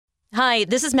Hi,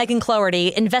 this is Megan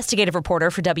Cloherty, investigative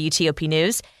reporter for WTOP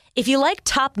News. If you like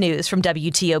top news from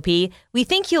WTOP, we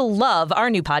think you'll love our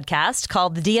new podcast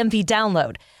called the DMV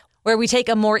Download, where we take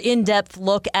a more in-depth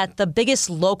look at the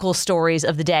biggest local stories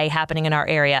of the day happening in our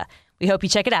area. We hope you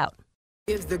check it out.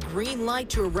 Gives the green light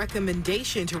to a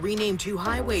recommendation to rename 2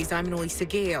 highways. I'm Elisa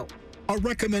Gale. A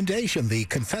recommendation the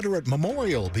Confederate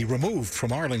Memorial be removed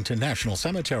from Arlington National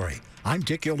Cemetery. I'm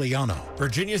Dick Iuliano.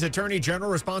 Virginia's Attorney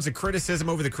General responds to criticism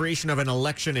over the creation of an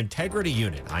election integrity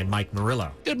unit. I'm Mike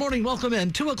Murillo. Good morning. Welcome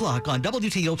in. 2 o'clock on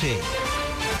WTOP.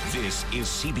 This is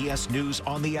CBS News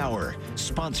on the Hour,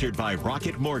 sponsored by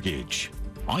Rocket Mortgage.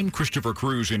 I'm Christopher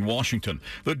Cruz in Washington.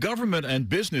 The government and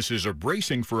businesses are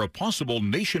bracing for a possible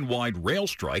nationwide rail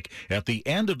strike at the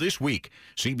end of this week.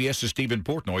 CBS's Stephen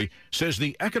Portnoy says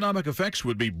the economic effects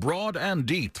would be broad and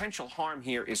deep. Potential harm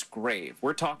here is grave.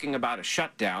 We're talking about a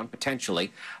shutdown,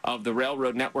 potentially, of the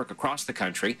railroad network across the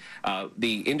country.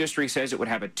 The industry says it would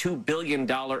have a $2 billion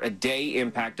a day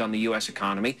impact on the U.S.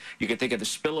 economy. You can think of the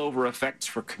spillover effects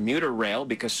for commuter rail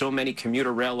because so many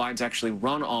commuter rail lines actually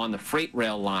run on the freight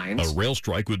rail lines. A rail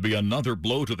strike would be another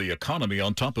blow to the economy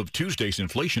on top of Tuesday's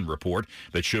inflation report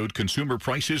that showed consumer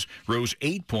prices rose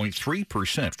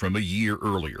 8.3% from a year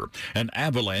earlier. An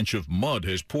avalanche of mud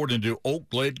has poured into Oak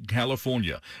Glen,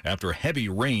 California, after heavy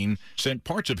rain sent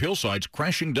parts of hillsides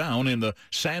crashing down in the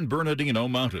San Bernardino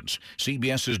Mountains.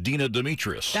 CBS's Dina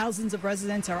Demetrius. Thousands of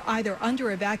residents are either under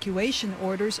evacuation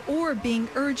orders or being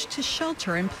urged to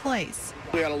shelter in place.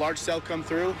 We had a large cell come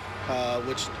through,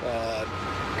 which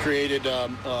created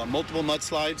multiple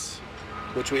mudslides,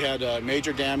 which we had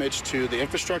major damage to the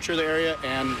infrastructure of the area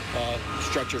and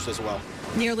structures as well.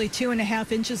 Nearly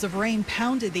 2.5 inches of rain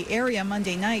pounded the area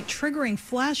Monday night, triggering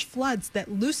flash floods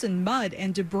that loosened mud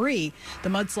and debris. The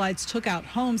mudslides took out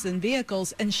homes and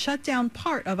vehicles and shut down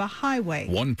part of a highway.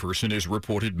 One person is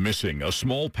reported missing. A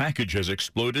small package has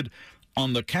exploded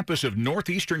on the campus of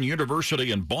Northeastern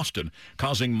University in Boston,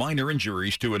 causing minor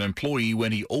injuries to an employee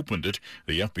when he opened it.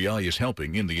 The FBI is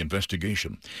helping in the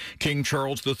investigation. King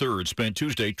Charles III spent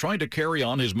Tuesday trying to carry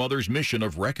on his mother's mission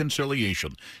of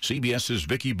reconciliation. CBS's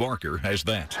Vicki Barker has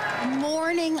that.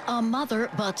 Mourning a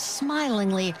mother, but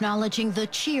smilingly acknowledging the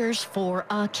cheers for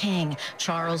a king.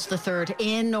 Charles III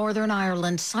in Northern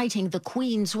Ireland, citing the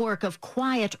Queen's work of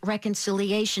quiet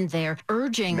reconciliation there,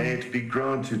 urging, "May it be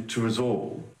granted to us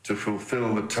all to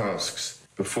fulfill the tasks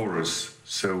before us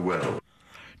so well."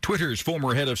 Twitter's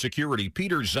former head of security,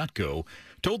 Peter Zatko,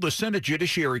 told the Senate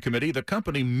Judiciary Committee the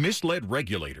company misled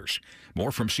regulators.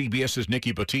 More from CBS's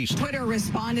Nikki Batiste. Twitter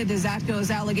responded to Zatko's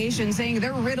allegations, saying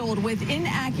they're riddled with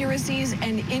inaccuracies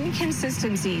and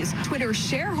inconsistencies. Twitter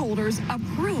shareholders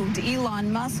approved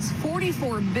Elon Musk's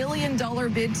 $44 billion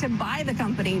bid to buy the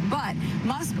company, but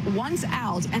Musk wants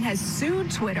out and has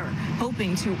sued Twitter,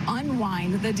 hoping to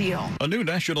unwind the deal. A new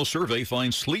national survey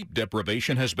finds sleep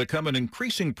deprivation has become an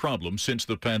increasing problem since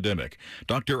the pandemic.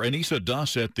 Dr. Anissa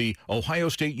Das at the Ohio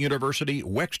State University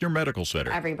Wexner Medical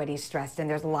Center. Everybody's stressed and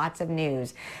there's lots of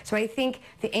news. So I think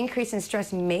the increase in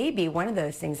stress may be one of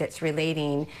those things that's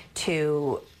relating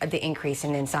to the increase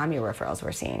in insomnia referrals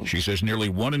we're seeing. She says nearly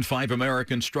 1 in 5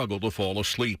 Americans struggle to fall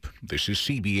asleep. This is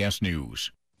CBS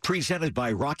News. Presented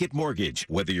by Rocket Mortgage.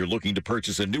 Whether you're looking to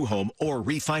purchase a new home or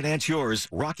refinance yours,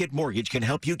 Rocket Mortgage can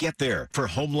help you get there. For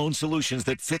home loan solutions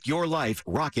that fit your life,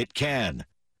 Rocket can.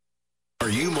 Are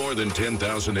you more than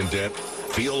 $10,000 in debt?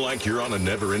 Feel like you're on a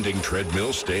never-ending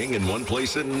treadmill, staying in one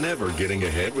place and never getting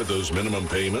ahead with those minimum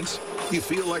payments? You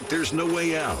feel like there's no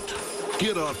way out?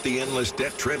 Get off the endless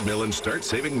debt treadmill and start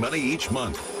saving money each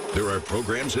month. There are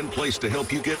programs in place to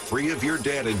help you get free of your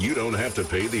debt, and you don't have to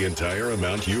pay the entire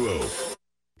amount you owe.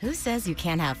 Who says you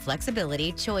can't have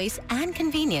flexibility, choice, and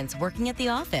convenience working at the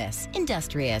office?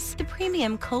 Industrious, the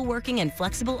premium co-working and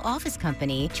flexible office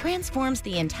company, transforms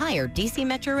the entire DC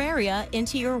metro area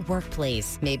into your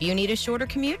workplace. Maybe you need a shorter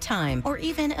commute time or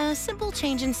even a simple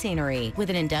change in scenery. With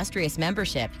an Industrious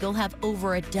membership, you'll have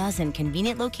over a dozen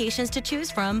convenient locations to choose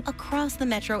from across the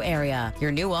metro area.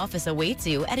 Your new office awaits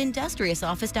you at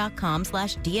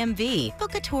industriousFoffice.com/DMV.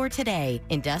 Book a tour today.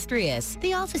 Industrious,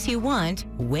 the office you want,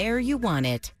 where you want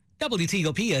it.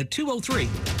 WTOP at 2:03.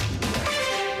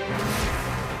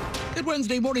 Good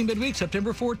Wednesday morning, midweek,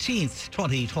 September 14th,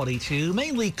 2022.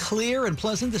 Mainly clear and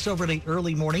pleasant this overnight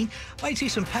early morning. Might see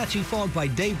some patchy fog by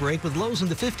daybreak with lows in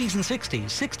the 50s and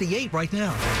 60s. 68 right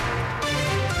now.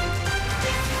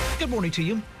 Good morning to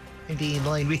you. Dean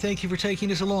Lane, we thank you for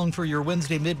taking us along for your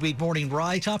Wednesday midweek morning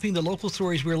ride, topping the local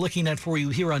stories we're looking at for you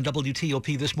here on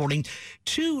WTOP this morning.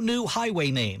 2 new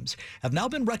highway names have now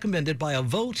been recommended by a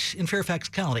vote in Fairfax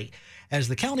County as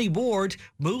the county board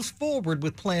moves forward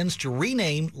with plans to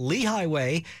rename Lee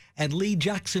Highway and Lee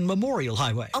Jackson Memorial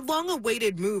Highway. A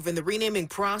long-awaited move in the renaming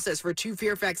process for two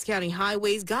Fairfax County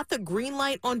highways got the green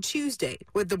light on Tuesday,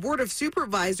 with the Board of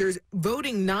Supervisors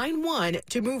voting 9-1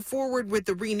 to move forward with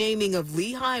the renaming of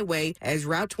Lee Highway as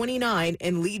Route 29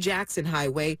 and Lee Jackson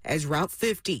Highway as Route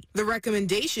 50. The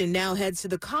recommendation now heads to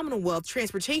the Commonwealth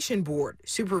Transportation Board.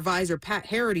 Supervisor Pat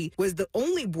Harity was the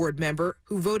only board member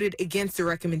who voted against the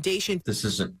recommendation. This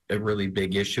isn't a really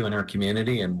big issue in our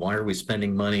community, and why are we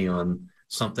spending money on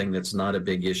something that's not a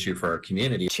big issue for our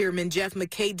community? Chairman Jeff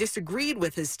McKay disagreed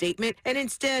with his statement, and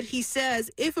instead he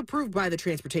says if approved by the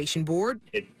Transportation Board,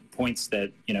 it points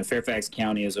that, Fairfax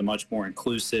County is a much more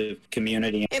inclusive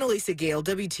community. Annalisa Gale,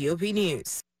 WTOP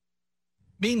News.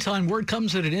 Meantime, word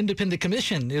comes that an independent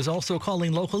commission is also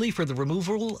calling locally for the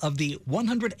removal of the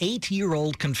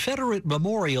 108-year-old Confederate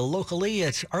memorial locally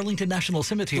at Arlington National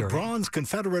Cemetery. The bronze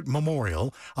Confederate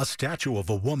memorial, a statue of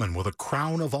a woman with a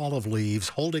crown of olive leaves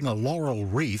holding a laurel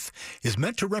wreath, is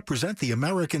meant to represent the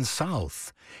American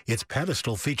South. Its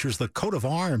pedestal features the coat of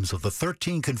arms of the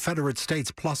 13 Confederate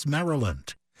states plus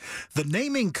Maryland. The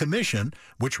Naming Commission,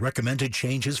 which recommended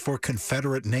changes for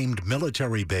Confederate-named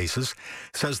military bases,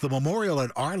 says the memorial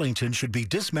at Arlington should be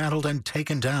dismantled and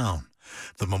taken down.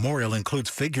 The memorial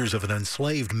includes figures of an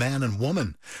enslaved man and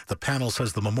woman. The panel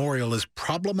says the memorial is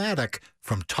problematic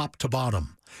from top to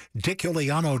bottom. Dick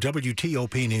Iuliano,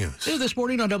 WTOP News. New this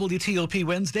morning on WTOP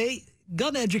Wednesday,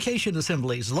 gun education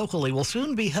assemblies locally will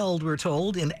soon be held, we're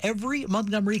told, in every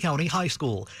Montgomery County high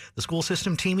school. The school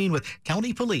system teaming with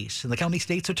county police and the county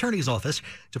state's attorney's office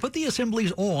to put the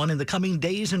assemblies on in the coming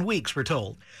days and weeks, we're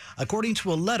told. According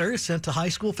to a letter sent to high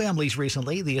school families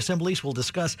recently, the assemblies will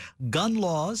discuss gun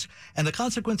laws and the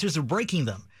consequences of breaking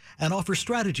them, and offer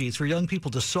strategies for young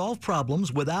people to solve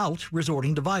problems without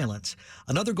resorting to violence.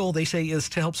 Another goal, they say, is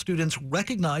to help students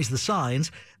recognize the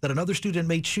signs that another student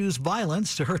may choose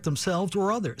violence to hurt themselves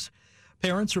or others.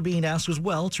 Parents are being asked as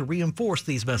well to reinforce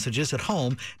these messages at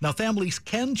home. Now, families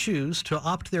can choose to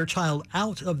opt their child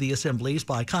out of the assemblies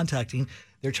by contacting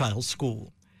their child's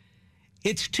school.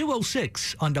 It's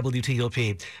 2:06 on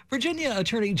WTOP. Virginia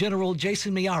Attorney General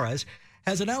Jason Miyares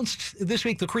has announced this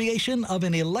week the creation of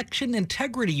an election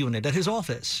integrity unit at his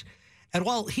office. And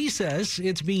while he says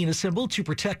it's being assembled to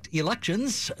protect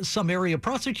elections, some area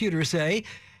prosecutors say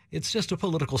it's just a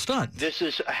political stunt. This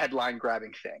is a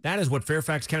headline-grabbing thing. That is what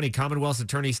Fairfax County Commonwealth's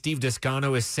Attorney Steve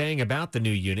Descano is saying about the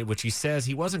new unit, which he says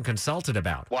he wasn't consulted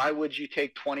about. Why would you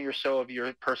take 20 or so of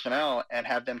your personnel and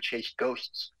have them chase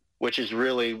ghosts, which is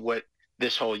really what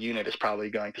this whole unit is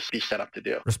probably going to be set up to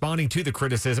do. Responding to the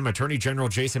criticism, Attorney General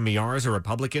Jason Miyares, a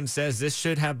Republican, says this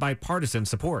should have bipartisan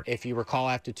support. If you recall,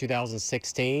 after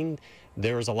 2016,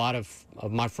 there was a lot of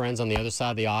my friends on the other side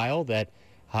of the aisle that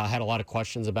had a lot of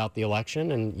questions about the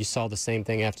election, and you saw the same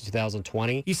thing after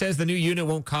 2020. He says the new unit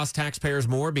won't cost taxpayers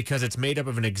more because it's made up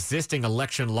of an existing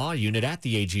election law unit at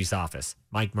the AG's office.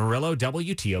 Mike Murillo,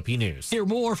 WTOP News. Hear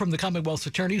more from the Commonwealth's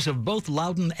attorneys of both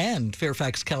Loudoun and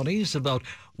Fairfax counties about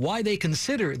why they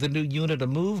consider the new unit a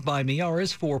move by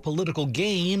Miyares for political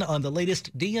gain on the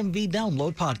latest DMV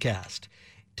Download podcast.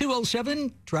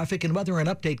 2:07, traffic and weather, an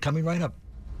update coming right up.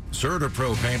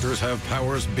 CertaPro painters have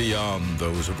powers beyond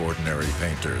those of ordinary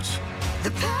painters.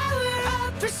 The power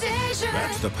of precision.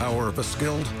 That's the power of a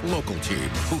skilled local team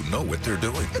who know what they're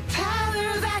doing. The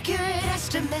power of accurate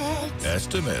estimates.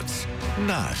 Estimates,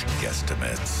 not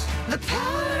guesstimates. The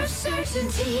power of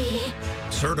certainty.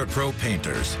 CertaPro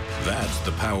painters. That's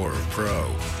the power of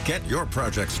pro. Get your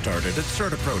project started at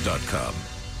CertaPro.com.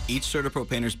 Each CertaPro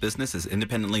painter's business is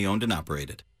independently owned and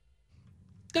operated.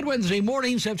 Good Wednesday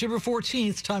morning, September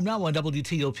 14th. Time now on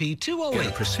WTOP 208.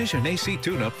 Get a precision AC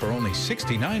tune-up for only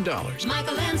 $69.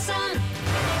 Michael and Son.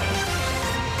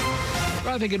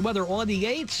 Traffic and weather on the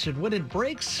 8s, and when it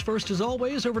breaks, first as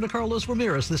always, over to Carlos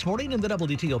Ramirez this morning in the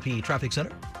WTOP Traffic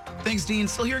Center. Thanks, Dean.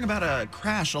 Still hearing about a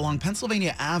crash along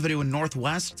Pennsylvania Avenue in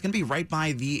Northwest. It's going to be right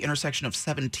by the intersection of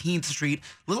 17th Street.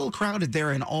 A little crowded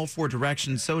there in all four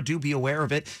directions, so do be aware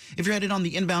of it. If you're headed on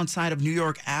the inbound side of New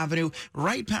York Avenue,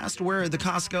 right past where the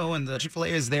Costco and the Chick-fil-A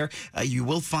is there, you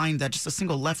will find that just a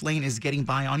single left lane is getting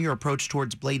by on your approach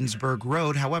towards Bladensburg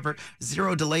Road. However,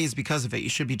 zero delays because of it. You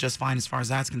should be just fine as far as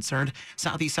that's concerned.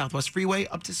 Southeast Southwest Freeway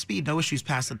up to speed. No issues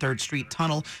past the 3rd Street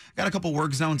Tunnel. Got a couple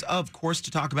work zones, of course,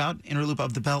 to talk about. Inner loop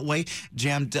of the Beltway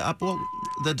jammed up. Well,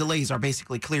 the delays are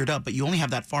basically cleared up, but you only have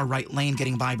that far right lane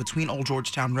getting by between Old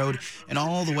Georgetown Road and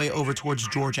all the way over towards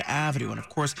Georgia Avenue. And of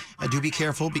course, do be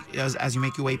careful because as you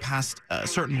make your way past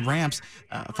certain ramps,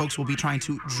 folks will be trying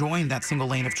to join that single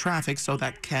lane of traffic, so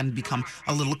that can become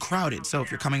a little crowded. So if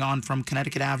you're coming on from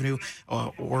Connecticut Avenue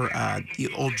or the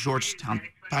Old Georgetown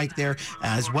Pike there,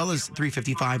 as well as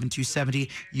 355 and 270.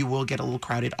 You will get a little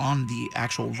crowded on the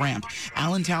actual ramp.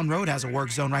 Allentown Road has a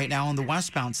work zone right now on the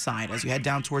westbound side. As you head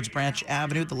down towards Branch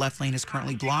Avenue, the left lane is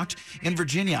currently blocked. In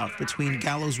Virginia, between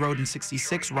Gallows Road and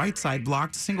 66, right side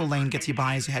blocked. Single lane gets you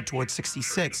by as you head towards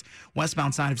 66.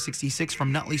 Westbound side of 66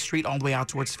 from Nutley Street all the way out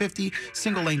towards 50.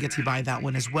 Single lane gets you by that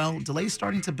one as well. Delays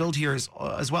starting to build here as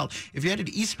well. If you're headed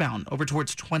eastbound over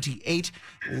towards 28,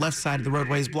 left side of the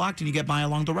roadway is blocked and you get by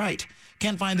along the right.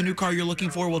 Can't find the new car you're looking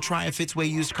for? We'll try a Fitzway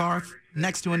used car.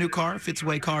 Next to a new car,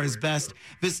 Fitzway car is best.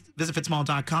 Visit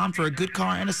fitzmall.com for a good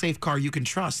car and a safe car you can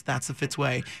trust. That's the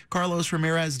Fitzway. Carlos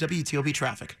Ramirez, WTOP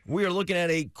Traffic. We are looking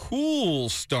at a cool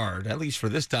start, at least for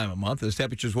this time of month. The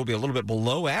temperatures will be a little bit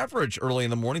below average early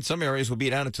in the morning. Some areas will be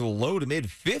down into the low to mid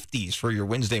 50s for your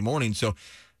Wednesday morning. So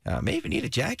may even need a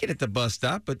jacket at the bus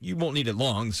stop, but you won't need it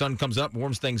long. The sun comes up,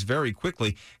 warms things very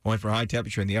quickly, going for high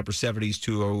temperature in the upper 70s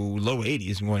to low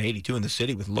 80s, and going 82 in the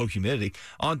city with low humidity.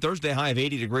 On Thursday, high of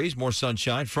 80 degrees, more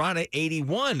sunshine. Friday,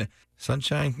 81.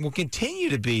 Sunshine will continue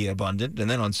to be abundant. And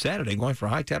then on Saturday, going for a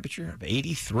high temperature of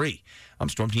 83. I'm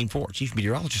Storm Team 4, Chief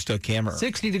Meteorologist Doug Kammerer.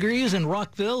 60 degrees in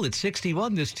Rockville. It's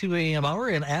 61 this 2 a.m. hour.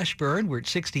 In Ashburn, we're at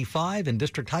 65. In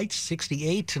District Heights,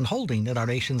 68. And holding in our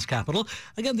nation's capital.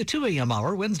 Again, the 2 a.m.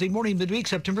 hour, Wednesday morning, midweek,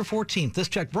 September 14th. This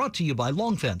check brought to you by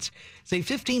Long Fence. Save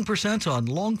 15% on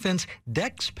Long Fence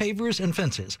decks, pavers, and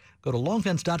fences. Go to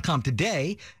longfence.com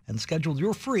today and schedule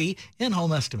your free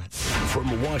in-home estimate.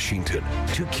 From Washington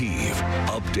to Kyiv,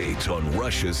 updates on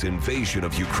Russia's invasion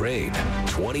of Ukraine.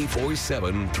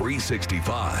 24/7,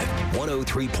 365,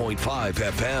 103.5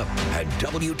 FM and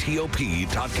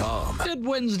WTOP.com. Good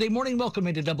Wednesday morning. Welcome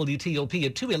into WTOP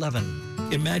at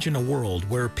 2:11. Imagine a world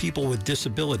where people with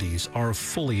disabilities are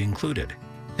fully included.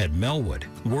 At Melwood,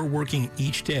 we're working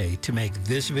each day to make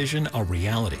this vision a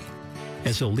reality.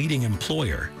 As a leading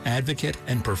employer, advocate,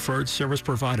 and preferred service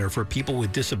provider for people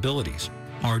with disabilities,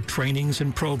 our trainings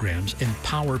and programs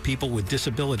empower people with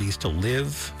disabilities to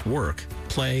live, work,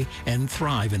 play, and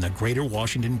thrive in the greater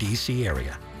Washington, D.C.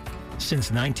 area. Since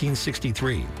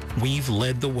 1963, we've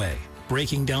led the way,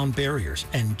 breaking down barriers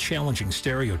and challenging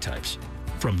stereotypes.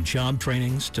 From job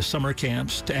trainings to summer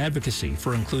camps to advocacy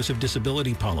for inclusive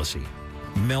disability policy,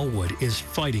 Melwood is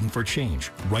fighting for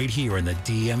change right here in the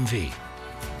DMV.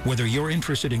 Whether you're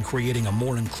interested in creating a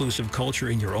more inclusive culture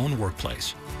in your own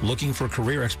workplace, looking for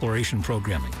career exploration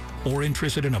programming, or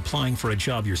interested in applying for a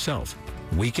job yourself,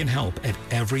 we can help at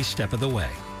every step of the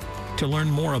way. To learn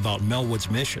more about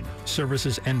Melwood's mission,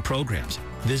 services, and programs,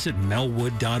 visit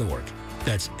melwood.org.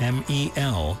 That's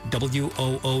MELWOOD.org.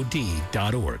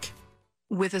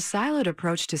 With a siloed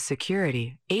approach to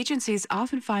security, agencies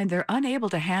often find they're unable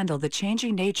to handle the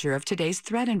changing nature of today's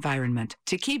threat environment.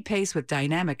 To keep pace with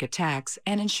dynamic attacks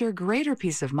and ensure greater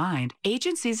peace of mind,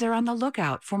 agencies are on the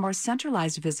lookout for more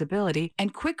centralized visibility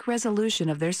and quick resolution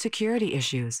of their security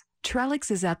issues. Trellix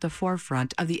is at the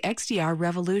forefront of the XDR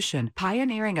revolution,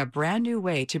 pioneering a brand new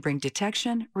way to bring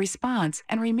detection, response,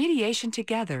 and remediation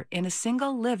together in a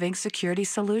single living security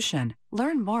solution.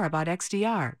 Learn more about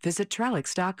XDR. Visit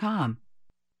Trellix.com.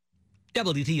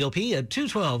 WTOP at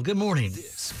 2:12. Good morning.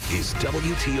 This is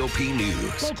WTOP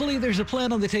News. Locally, there's a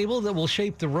plan on the table that will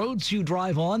shape the roads you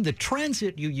drive on, the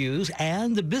transit you use,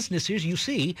 and the businesses you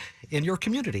see in your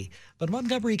community. But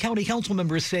Montgomery County Council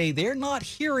members say they're not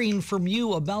hearing from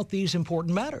you about these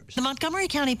important matters. The Montgomery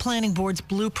County Planning Board's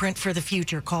blueprint for the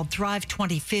future, called Thrive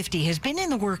 2050, has been in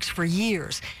the works for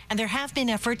years, and there have been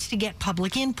efforts to get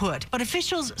public input. But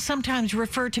officials sometimes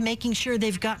refer to making sure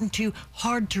they've gotten to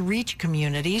hard-to-reach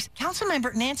communities.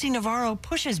 Councilmember Nancy Navarro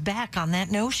pushes back on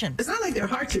that notion. It's not like they're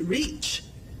hard to reach.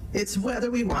 It's whether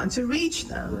we want to reach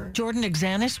them. Jordan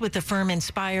Exanis with the firm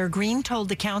Inspire Green told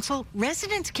the council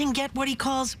residents can get what he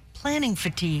calls planning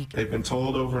fatigue. They've been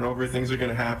told over and over things are going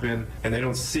to happen, and they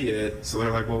don't see it, so they're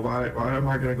like, well, why am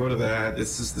I going to go to that?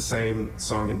 It's just the same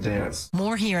song and dance.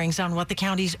 More hearings on what the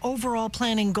county's overall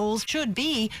planning goals should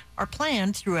be are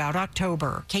planned throughout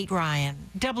October. Kate Ryan,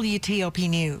 WTOP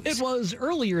News. It was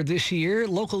earlier this year.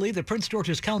 Locally, the Prince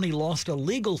George's County lost a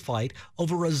legal fight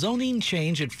over a zoning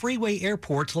change at Freeway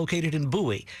Airports located in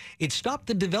Bowie. It stopped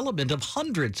the development of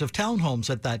hundreds of townhomes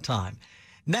at that time.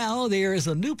 Now there is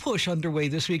a new push underway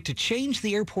this week to change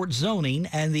the airport zoning,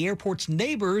 and the airport's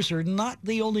neighbors are not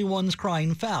the only ones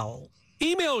crying foul.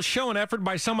 Emails show an effort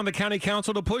by some on the county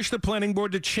council to push the planning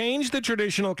board to change the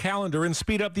traditional calendar and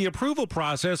speed up the approval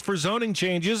process for zoning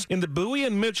changes in the Bowie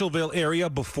and Mitchellville area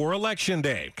before Election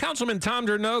Day. Councilman Tom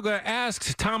Dernoga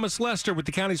asked Thomas Lester with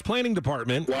the county's planning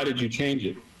department, why did you change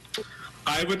it?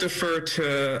 I would defer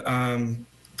to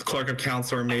the clerk of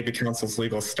council or maybe council's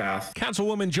legal staff.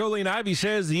 Councilwoman Jolene Ivey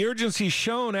says the urgency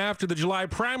shown after the July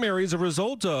primary is a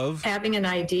result of having an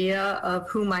idea of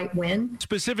who might win.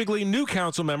 Specifically, new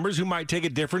council members who might take a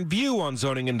different view on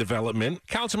zoning and development.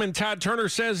 Councilman Todd Turner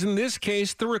says in this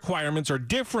case, the requirements are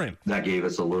different. That gave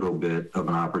us a little bit of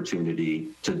an opportunity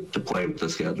to play with the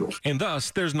schedule. And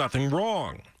thus, there's nothing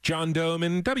wrong. John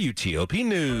Doman, WTOP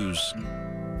News.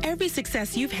 Every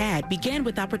success you've had began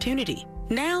with opportunity.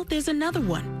 Now there's another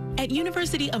one. At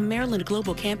University of Maryland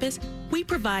Global Campus, we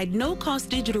provide no-cost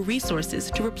digital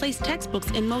resources to replace textbooks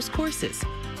in most courses.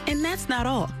 And that's not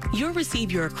all. You'll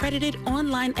receive your accredited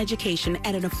online education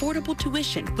at an affordable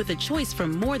tuition with a choice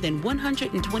from more than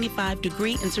 125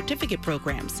 degree and certificate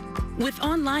programs. With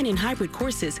online and hybrid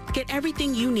courses, get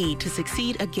everything you need to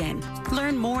succeed again.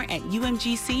 Learn more at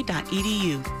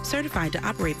umgc.edu. Certified to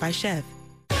operate by Chev.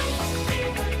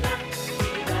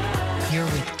 You're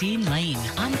with Dean Lane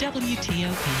on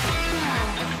WTOP.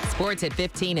 Sports at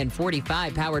 15 and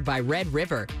 45, powered by Red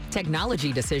River.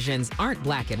 Technology decisions aren't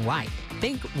black and white.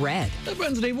 Think red.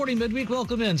 Wednesday morning midweek,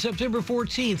 welcome in. September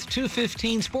 14th,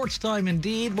 2:15 sports time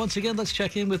indeed. Once again, let's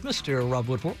check in with Mr. Rob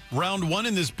Woodfork. Round one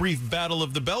in this brief battle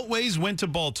of the Beltways went to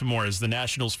Baltimore as the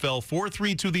Nationals fell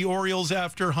 4-3 to the Orioles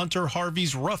after Hunter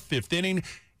Harvey's rough fifth inning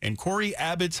and Corey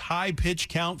Abbott's high-pitch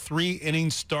count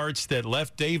 3-inning starts that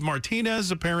left Dave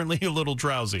Martinez apparently a little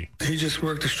drowsy. He just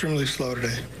worked extremely slow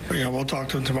today. We'll talk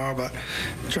to him tomorrow about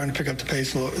trying to pick up the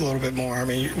pace a little bit more. I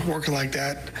mean, working like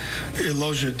that, it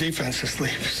lulls your defense to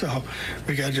sleep. So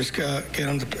we got to just get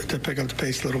him to pick up the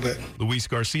pace a little bit. Luis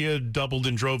Garcia doubled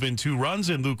and drove in 2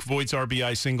 runs, and Luke Voigt's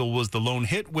RBI single was the lone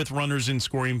hit with runners in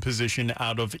scoring position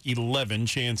out of 11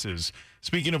 chances.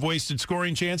 Speaking of wasted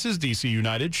scoring chances, DC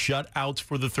United shut out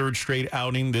for the third straight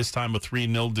outing, this time a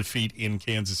 3-0 defeat in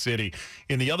Kansas City.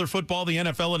 In the other football, the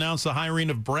NFL announced the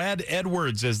hiring of Brad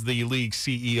Edwards as the league's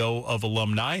CEO of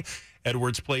alumni.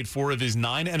 Edwards played 4 of his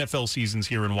 9 NFL seasons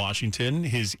here in Washington.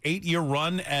 His 8-year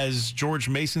run as George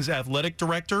Mason's athletic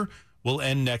director will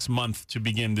end next month to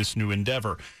begin this new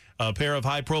endeavor. A pair of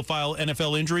high-profile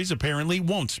NFL injuries apparently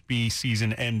won't be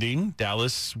season-ending.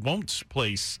 Dallas won't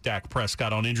place Dak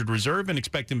Prescott on injured reserve and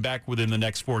expect him back within the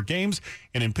next 4 games.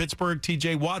 And in Pittsburgh,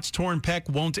 T.J. Watt's torn pec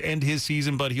won't end his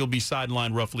season, but he'll be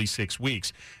sidelined roughly 6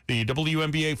 weeks. The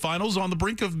WNBA Finals on the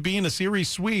brink of being a series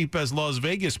sweep as Las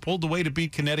Vegas pulled away to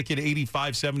beat Connecticut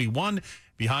 85-71.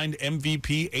 Behind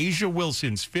MVP Asia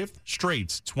Wilson's 5th straight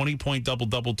 20-point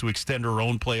double-double to extend her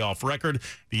own playoff record.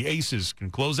 The Aces can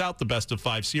close out the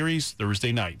best-of-5 series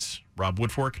Thursday nights. Rob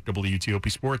Woodfork, WTOP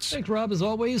Sports. Thanks, Rob. As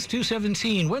always,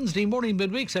 2:17, Wednesday morning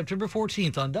midweek, September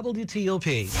 14th on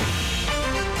WTOP.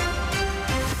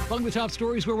 Among the top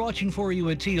stories we're watching for you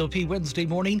at TOP Wednesday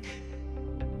morning,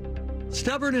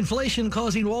 stubborn inflation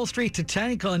causing Wall Street to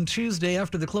tank on Tuesday.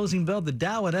 After the closing bell, the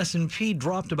Dow and S&P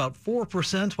dropped about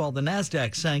 4%, while the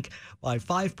Nasdaq sank by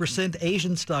 5%.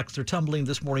 Asian stocks are tumbling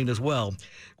this morning as well.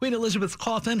 Queen Elizabeth's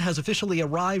coffin has officially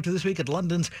arrived this week at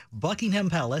London's Buckingham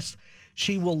Palace.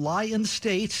 She will lie in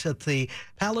state at the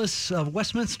Palace of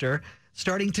Westminster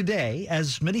starting today,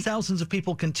 as many thousands of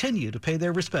people continue to pay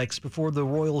their respects before the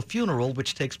royal funeral,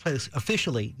 which takes place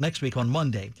officially next week on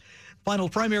Monday. Final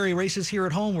primary races here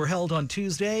at home were held on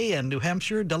Tuesday, and New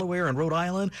Hampshire, Delaware, and Rhode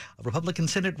Island. A Republican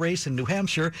Senate race in New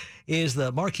Hampshire is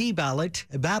the marquee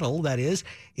battle, that is.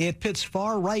 It pits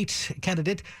far-right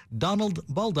candidate Donald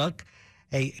Baldock,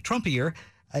 a Trumpier,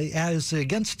 as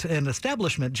against an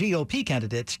establishment GOP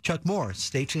candidate, Chuck Morris.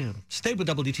 Stay tuned. Stay with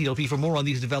WTOP for more on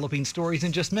these developing stories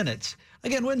in just minutes.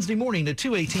 Again, Wednesday morning at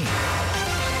 2:18.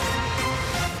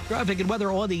 Traffic and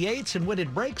weather on the 8s and when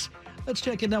it breaks. Let's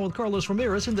check in now with Carlos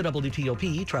Ramirez in the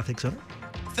WTOP Traffic Center.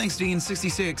 Thanks, Dean.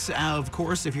 66, of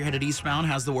course, if you're headed eastbound,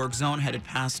 has the work zone headed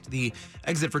past the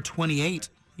exit for 28.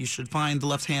 You should find the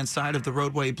left-hand side of the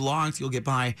roadway blocked. You'll get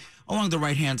by along the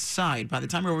right-hand side. By the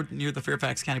time you're near the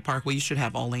Fairfax County Parkway, you should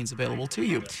have all lanes available to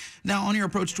you. Now, on your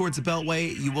approach towards the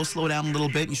Beltway, you will slow down a little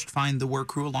bit. You should find the work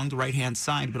crew along the right-hand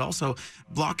side, but also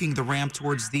blocking the ramp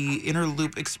towards the Inner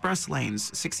Loop Express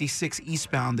lanes. 66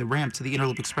 eastbound, the ramp to the Inner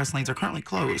Loop Express lanes are currently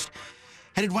closed.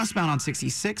 Headed westbound on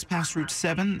 66, past Route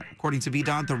 7. According to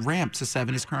VDOT, the ramp to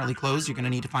 7 is currently closed. You're going to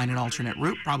need to find an alternate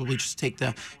route. Probably just take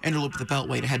the inner loop of the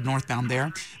Beltway to head northbound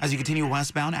there. As you continue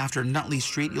westbound, after Nutley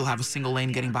Street, you'll have a single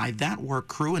lane getting by that work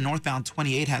crew. And northbound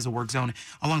 28 has a work zone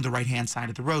along the right-hand side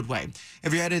of the roadway.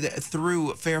 If you're headed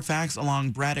through Fairfax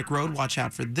along Braddock Road, watch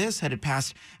out for this. Headed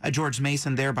past George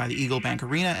Mason there by the Eagle Bank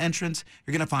Arena entrance,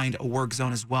 you're going to find a work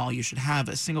zone as well. You should have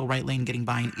a single right lane getting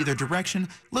by in either direction.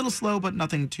 A little slow, but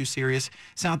nothing too serious.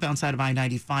 Southbound side of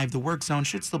I-95, the work zone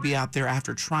should still be out there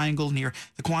after Triangle near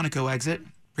the Quantico exit.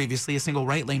 Previously, a single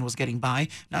right lane was getting by.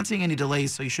 Not seeing any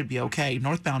delays, so you should be okay.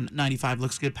 Northbound 95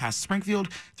 looks good past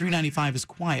Springfield. 395 is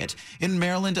quiet. In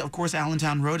Maryland, of course,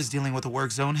 Allentown Road is dealing with a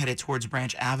work zone headed towards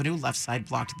Branch Avenue. Left side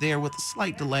blocked there with a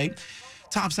slight delay.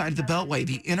 Top side of the Beltway,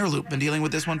 the inner loop, been dealing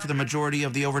with this one for the majority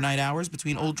of the overnight hours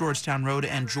between Old Georgetown Road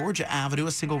and Georgia Avenue.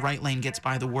 A single right lane gets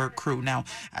by the work crew. Now,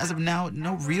 as of now,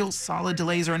 no real solid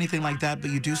delays or anything like that,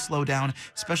 but you do slow down,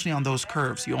 especially on those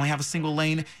curves. You only have a single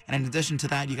lane, and in addition to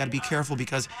that, you got to be careful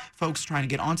because folks trying to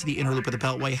get onto the inner loop of the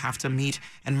Beltway have to meet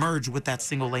and merge with that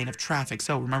single lane of traffic.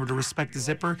 So remember to respect the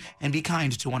zipper and be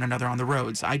kind to one another on the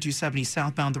roads. I-270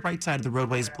 southbound, the right side of the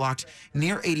roadway is blocked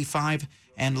near 85.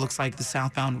 And it looks like the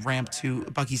southbound ramp to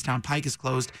Buckystown Pike is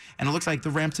closed. And it looks like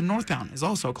the ramp to northbound is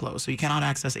also closed. So you cannot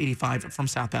access 85 from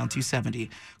southbound 270.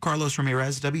 Carlos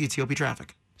Ramirez, WTOP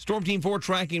Traffic. Storm Team 4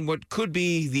 tracking what could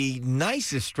be the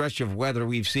nicest stretch of weather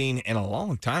we've seen in a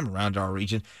long time around our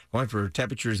region. Going for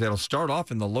temperatures that'll start off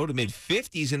in the low to mid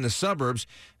 50s in the suburbs,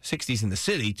 60s in the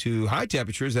city, to high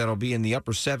temperatures that'll be in the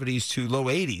upper 70s to low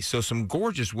 80s. So some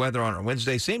gorgeous weather on our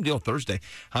Wednesday. Same deal Thursday.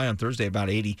 High on Thursday about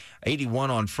 80.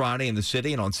 81 on Friday in the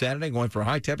city. And on Saturday going for a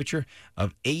high temperature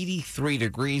of 83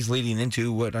 degrees leading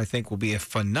into what I think will be a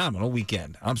phenomenal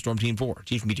weekend. I'm Storm Team 4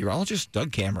 Chief Meteorologist Doug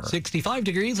Kammerer. 65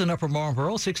 degrees in Upper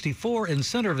Marlboro. 64 in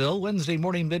Centerville, Wednesday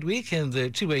morning midweek in the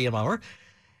 2 a.m. hour.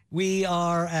 We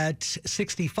are at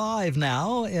 65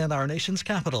 now in our nation's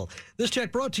capital. This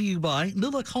check brought to you by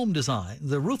Nulak Home Design,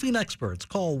 the roofing experts.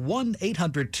 Call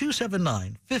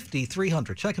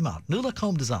 1-800-279-5300. Check them out,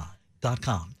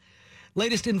 nulakhomdesign.com.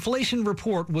 Latest inflation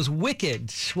report was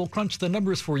wicked. We'll crunch the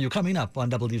numbers for you coming up on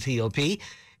WTOP.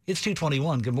 It's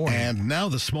 2:21. Good morning. And now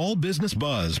the Small Business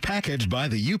Buzz, packaged by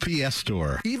the UPS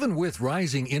Store. Even with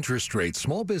rising interest rates,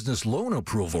 small business loan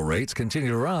approval rates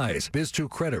continue to rise. Biz2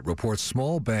 Credit reports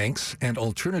small banks and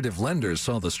alternative lenders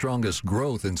saw the strongest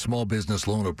growth in small business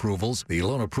loan approvals. The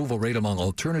loan approval rate among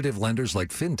alternative lenders like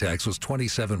fintechs was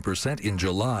 27% in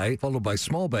July, followed by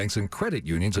small banks and credit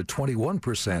unions at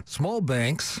 21%. Small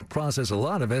banks process a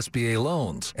lot of SBA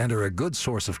loans and are a good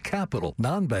source of capital.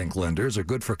 Non-bank lenders are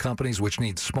good for companies which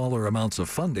need smaller amounts of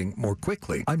funding more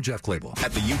quickly. I'm Jeff Clable.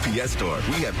 At the UPS Store,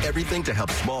 we have everything to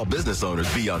help small business owners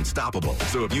be unstoppable.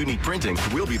 So if you need printing,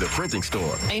 we'll be the printing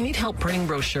store. I need help printing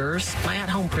brochures. My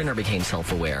at-home printer became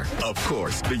self-aware. Of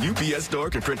course, the UPS Store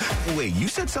can print. Wait, you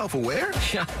said self-aware?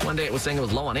 Yeah, one day it was saying it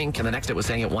was low on ink, and the next it was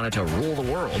saying it wanted to rule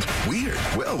the world. Weird.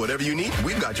 Well, whatever you need,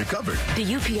 we've got you covered.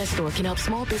 The UPS Store can help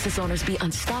small business owners be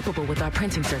unstoppable with our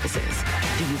printing services.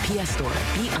 The UPS Store,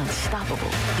 be unstoppable.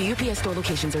 The UPS Store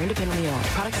locations are independently owned.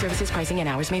 Product, services, pricing, and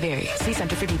hours may vary. See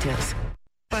Center for details.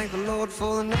 Thank the Lord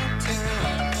for the night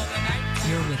time.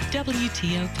 You're with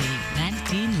WTOP, Matt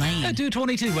Dean Lane. At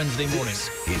 2:22 Wednesday morning.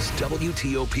 This is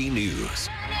WTOP News.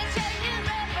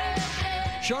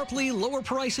 Sharply lower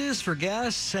prices for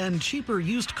gas and cheaper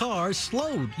used cars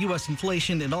slowed U.S.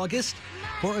 inflation in August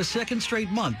for a second straight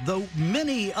month, though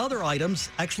many other items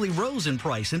actually rose in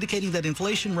price, indicating that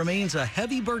inflation remains a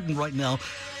heavy burden right now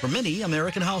for many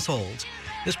American households.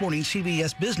 This morning,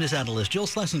 CBS business analyst Jill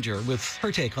Schlesinger with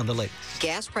her take on the latest.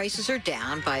 Gas prices are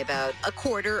down by about a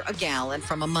quarter a gallon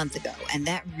from a month ago, and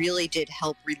that really did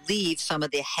help relieve some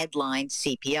of the headline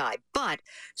CPI. But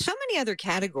so many other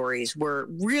categories were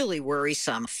really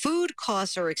worrisome. Food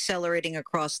costs are accelerating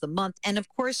across the month, and of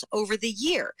course, over the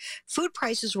year. Food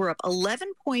prices were up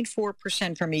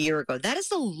 11.4% from a year ago. That is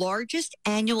the largest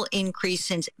annual increase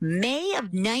since May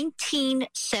of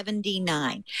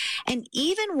 1979. And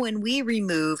even when we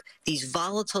remove these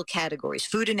volatile categories,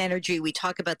 food and energy, we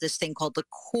talk about this thing called the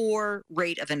core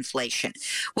rate of inflation.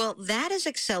 Well, that is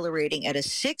accelerating at a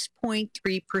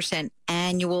 6.3%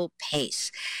 annual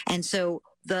pace. And so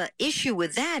the issue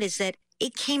with that is that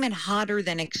it came in hotter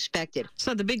than expected.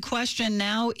 So the big question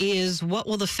now is, what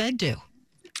will the Fed do?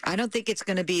 I don't think it's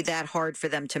going to be that hard for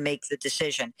them to make the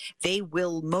decision. They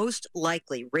will most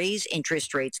likely raise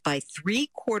interest rates by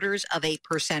 0.75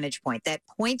 percentage point. That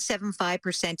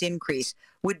 0.75% increase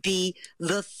would be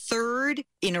the third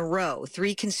in a row,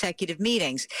 3 consecutive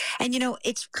meetings. And, you know,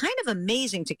 it's kind of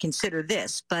amazing to consider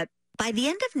this, but by the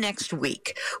end of next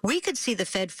week, we could see the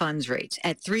Fed funds rates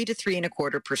at 3 to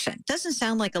 3.25%. Doesn't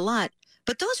sound like a lot,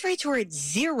 but those rates were at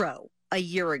 0 a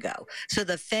year ago. So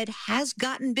the Fed has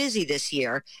gotten busy this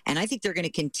year, and I think they're going to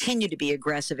continue to be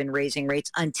aggressive in raising rates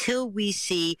until we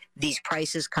see these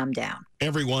prices come down.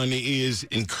 Everyone is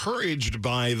encouraged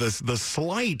by the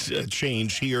slight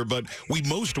change here, but we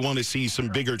most want to see some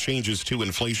bigger changes to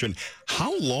inflation.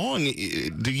 How long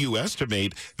do you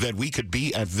estimate that we could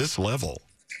be at this level?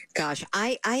 Gosh,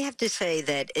 I have to say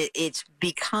that it's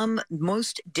become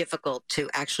most difficult to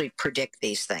actually predict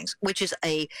these things, which is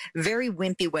a very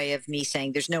wimpy way of me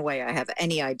saying there's no way I have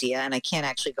any idea, and I can't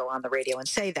actually go on the radio and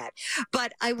say that.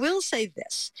 But I will say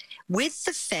this. With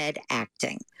the Fed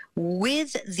acting,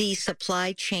 with the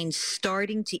supply chain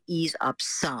starting to ease up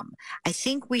some, I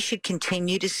think we should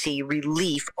continue to see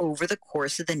relief over the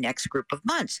course of the next group of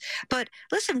months. But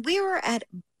listen, we were at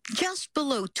just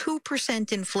below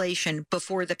 2% inflation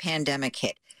before the pandemic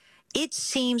hit. It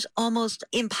seems almost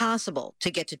impossible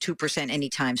to get to 2%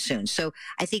 anytime soon. So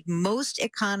I think most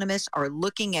economists are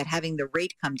looking at having the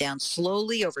rate come down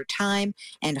slowly over time,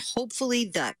 and hopefully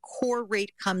the core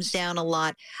rate comes down a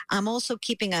lot. I'm also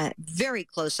keeping a very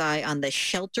close eye on the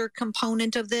shelter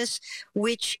component of this,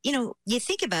 which, you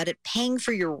think about it, paying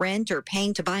for your rent or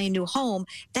paying to buy a new home,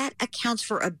 that accounts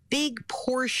for a big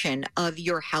portion of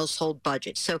your household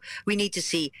budget. So we need to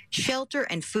see shelter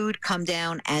and food come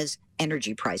down as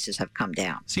energy prices have come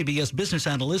down. CBS business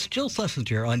analyst Jill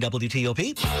Schlesinger on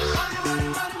WTOP.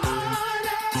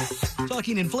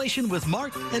 Talking inflation with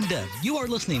Mark and Deb. You are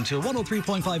listening to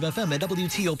 103.5 FM at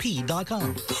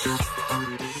WTOP.com.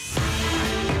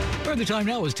 Where the time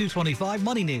now is 2:25.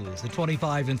 Money news at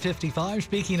 25 and 55.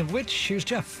 Speaking of which, here's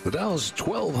Jeff. The Dow's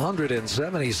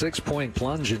 1,276-point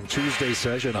plunge in Tuesday's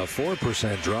session, a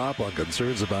 4% drop on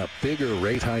concerns about bigger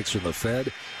rate hikes from the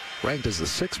Fed. Ranked as the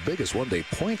sixth biggest one-day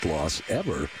point loss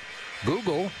ever.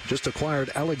 Google just acquired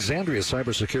Alexandria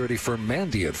cybersecurity firm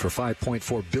Mandiant for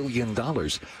 $5.4 billion.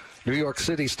 New York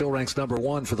City still ranks number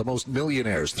one for the most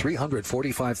millionaires,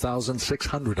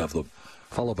 345,600 of them,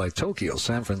 followed by Tokyo,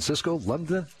 San Francisco,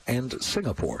 London, and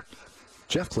Singapore.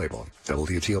 Jeff Claiborne,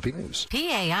 WTOP News.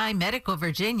 PAI Medical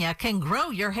Virginia can grow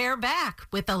your hair back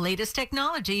with the latest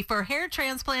technology for hair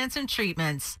transplants and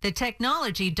treatments. The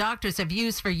technology doctors have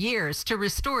used for years to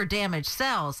restore damaged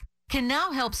cells can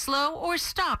now help slow or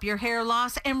stop your hair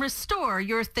loss and restore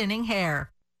your thinning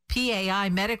hair. PAI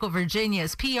Medical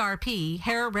Virginia's PRP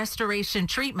hair restoration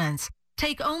treatments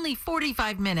take only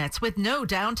 45 minutes with no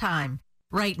downtime.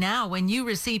 Right now, when you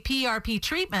receive PRP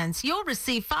treatments, you'll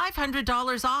receive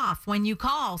 $500 off when you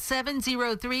call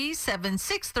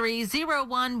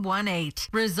 703-763-0118.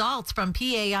 Results from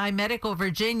PAI Medical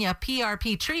Virginia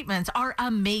PRP treatments are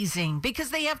amazing because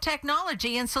they have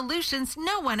technology and solutions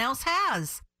no one else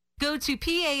has. Go to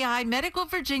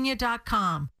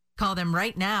PAIMedicalVirginia.com. Call them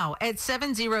right now at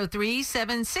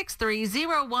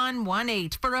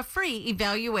 703-763-0118 for a free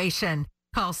evaluation.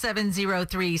 Call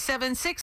 703-763